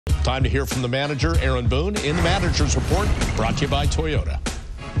Time to hear from the manager, Aaron Boone, in the Manager's Report, brought to you by Toyota.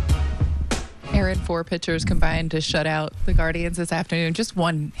 Aaron, 4 pitchers combined to shut out the Guardians this afternoon. Just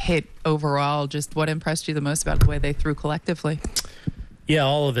one hit overall. Just what impressed you the most about the way they threw collectively? Yeah,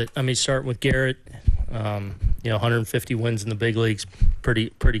 all of it. I mean, starting with Garrett, 150 wins in the big leagues,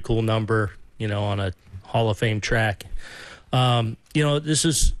 pretty cool number, on a Hall of Fame track. This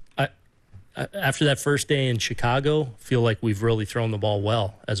is after that first day in Chicago, feel like we've really thrown the ball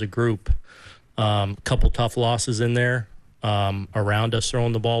well as a group. Couple tough losses in there around us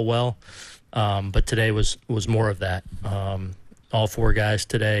throwing the ball well. But today was more of that. All 4 guys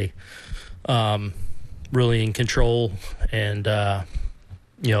today really in control, and a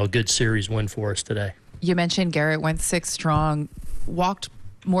good series win for us today. You mentioned Garrett went 6 strong, walked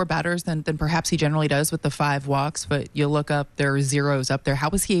more batters than perhaps he generally does with the 5 walks, but you look up, there are zeros up there. How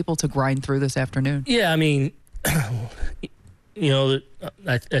was he able to grind through this afternoon? Yeah, I mean, I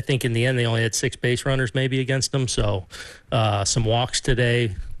think in the end they only had 6 base runners maybe against them, so some walks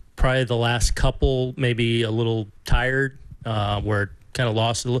today. Probably the last couple, maybe a little tired, where it kind of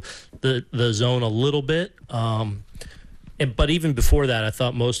lost the zone a little bit. But even before that, I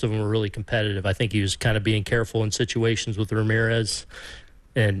thought most of them were really competitive. I think he was kind of being careful in situations with Ramirez.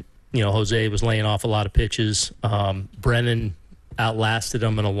 And, Jose was laying off a lot of pitches. Brennan outlasted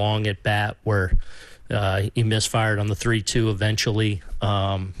him in a long at-bat where he misfired on the 3-2 eventually.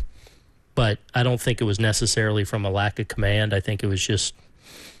 But I don't think it was necessarily from a lack of command. I think it was just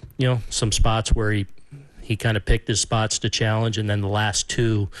some spots where he kind of picked his spots to challenge, and then the last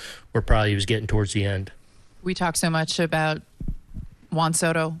 2 were probably he was getting towards the end. We talk so much about Juan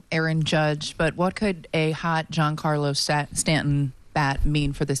Soto, Aaron Judge, but what could a hot Giancarlo Stanton bat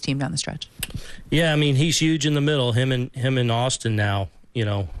mean for this team down the stretch? Yeah, I mean, he's huge in the middle, him and Austin now,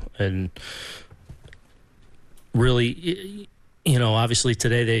 and really, obviously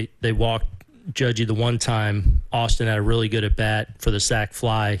today they walked Judgy the one time. Austin had a really good at bat for the sac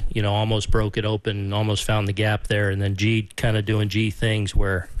fly, almost broke it open, almost found the gap there, and then G kind of doing G things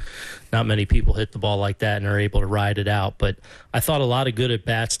where not many people hit the ball like that and are able to ride it out. But I thought a lot of good at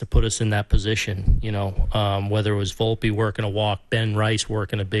bats to put us in that position, whether it was Volpe working a walk, Ben Rice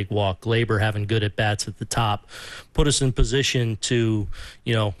working a big walk, Glaber having good at bats at the top, put us in position to,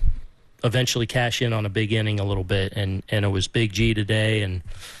 eventually cash in on a big inning a little bit. And it was Big G today, and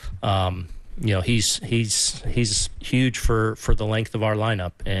he's huge for the length of our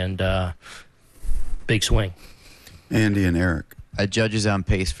lineup, and big swing. Andy and Eric. Judge is on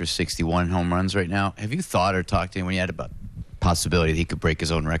pace for 61 home runs right now. Have you thought or talked to anyone yet about possibility that he could break his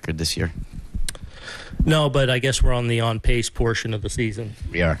own record this year? No, but I guess we're on the on-pace portion of the season.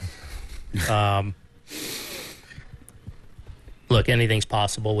 We are. Look, anything's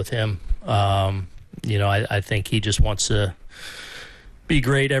possible with him. I think he just wants to be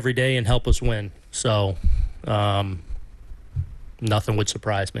great every day and help us win. So nothing would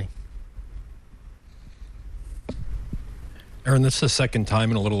surprise me. Aaron, this is the second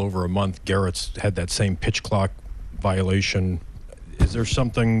time in a little over a month Garrett's had that same pitch clock violation. Is there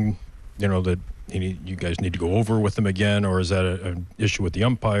something, that you guys need to go over with him again, or is that an issue with the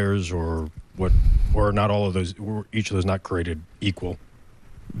umpires, or what? Or not all of those? Or each of those not created equal?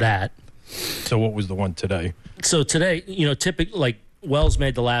 That. So what was the one today? So today, typically, like Wells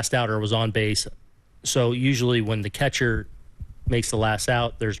made the last out or was on base. So usually when the catcher makes the last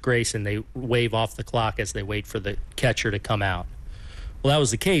out, there's grace, and they wave off the clock as they wait for the catcher to come out. Well, that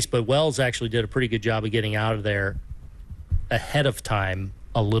was the case, but Wells actually did a pretty good job of getting out of there ahead of time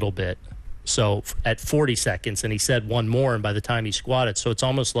a little bit. So at 40 seconds, and he said one more, and by the time he squatted, so it's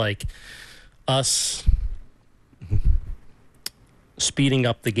almost like us speeding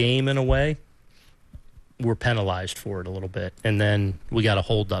up the game in a way. We're penalized for it a little bit, and then we got a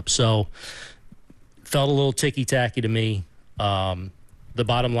hold up. So felt a little ticky-tacky to me. The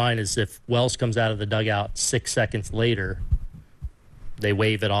bottom line is if Wells comes out of the dugout 6 seconds later, they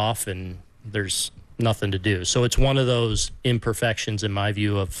wave it off, and there's nothing to do. So it's one of those imperfections, in my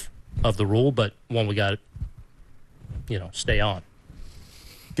view, of the rule, but one we got to, stay on.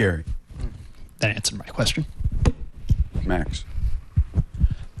 Gary. That answered my question. Max.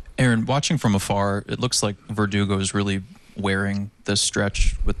 Aaron, watching from afar, it looks like Verdugo is really wearing this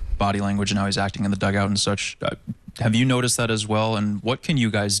stretch with body language and how he's acting in the dugout and such. Have you noticed that as well? And what can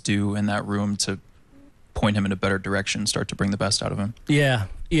you guys do in that room to point him in a better direction, start to bring the best out of him? Yeah.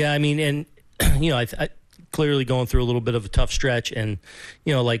 I mean, and, I clearly going through a little bit of a tough stretch. And,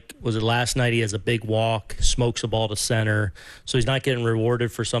 like, was it last night he has a big walk, smokes a ball to center. So he's not getting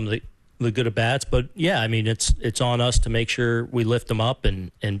rewarded for some of the good at-bats. But, yeah, I mean, it's on us to make sure we lift him up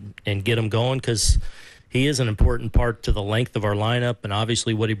and get him going because, he is an important part to the length of our lineup, and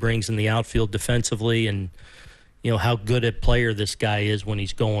obviously what he brings in the outfield defensively, and how good a player this guy is when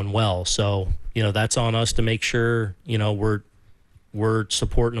he's going well. So that's on us to make sure we're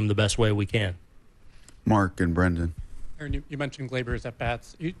supporting him the best way we can. Mark and Brendan. Aaron, you mentioned Glaber's at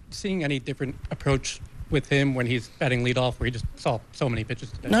bats. Are you seeing any different approach with him when he's batting leadoff, where he just saw so many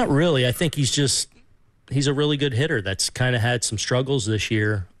pitches today? Not really. I think he's a really good hitter that's kind of had some struggles this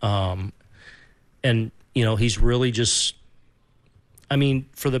year. And he's really just,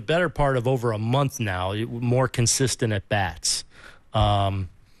 for the better part of over a month now, more consistent at bats.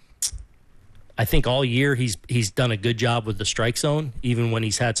 I think all year he's done a good job with the strike zone, even when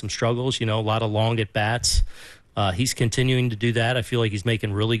he's had some struggles, a lot of long at bats. He's continuing to do that. I feel like he's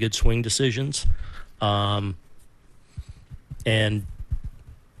making really good swing decisions. And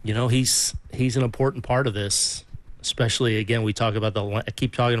he's an important part of this, especially, again, I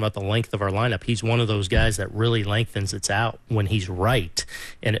keep talking about the length of our lineup. He's one of those guys that really lengthens it out when he's right,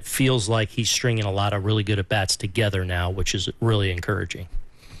 and it feels like he's stringing a lot of really good at-bats together now, which is really encouraging.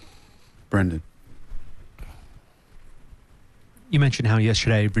 Brendan. You mentioned how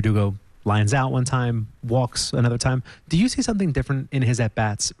yesterday Verdugo lines out one time, walks another time. Do you see something different in his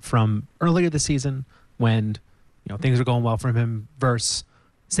at-bats from earlier this season when things are going well for him versus,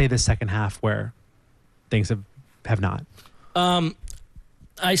 say, the second half where things have not?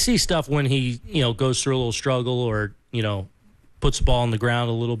 I see stuff when he, goes through a little struggle or, puts the ball on the ground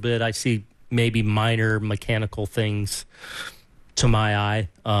a little bit. I see maybe minor mechanical things to my eye.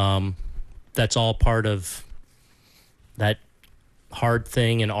 That's all part of that hard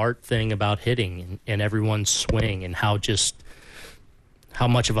thing and art thing about hitting and everyone's swing and how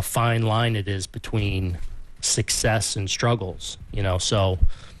much of a fine line it is between success and struggles, so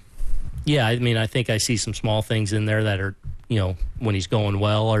yeah, I think I see some small things in there that are, when he's going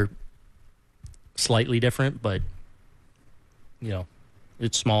well are slightly different, but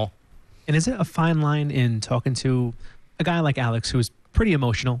it's small. And is it a fine line in talking to a guy like Alex, who was pretty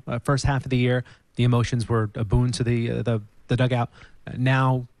emotional first half of the year? The emotions were a boon to the dugout.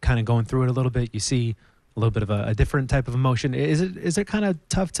 Now, kind of going through it a little bit, you see a little bit of a different type of emotion. Is it kind of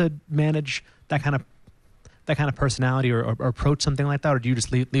tough to manage that kind of personality or approach something like that, or do you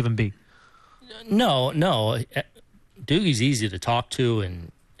just leave him be? No. Doogie's easy to talk to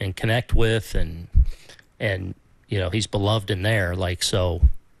and connect with, and he's beloved in there. So,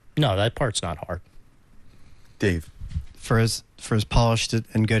 no, that part's not hard. Dave. For as polished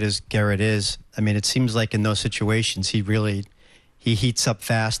and good as Garrett is, it seems like in those situations he heats up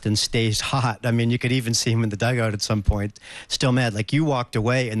fast and stays hot. You could even see him in the dugout at some point, still mad. Like, you walked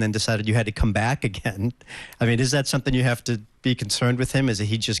away and then decided you had to come back again. Is that something you have to be concerned with him? Is that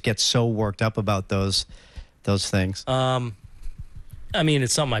he just gets so worked up about those things?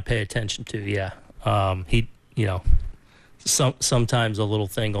 It's something I pay attention to. Yeah. Sometimes a little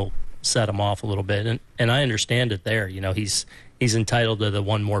thing will set him off a little bit, and I understand it there. He's entitled to the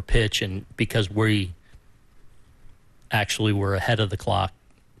one more pitch, and because we actually were ahead of the clock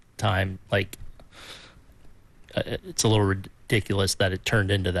time, it's a little ridiculous that it turned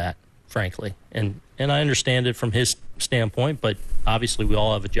into that, frankly. And I understand it from his standpoint, but obviously we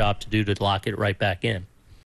all have a job to do to lock it right back in.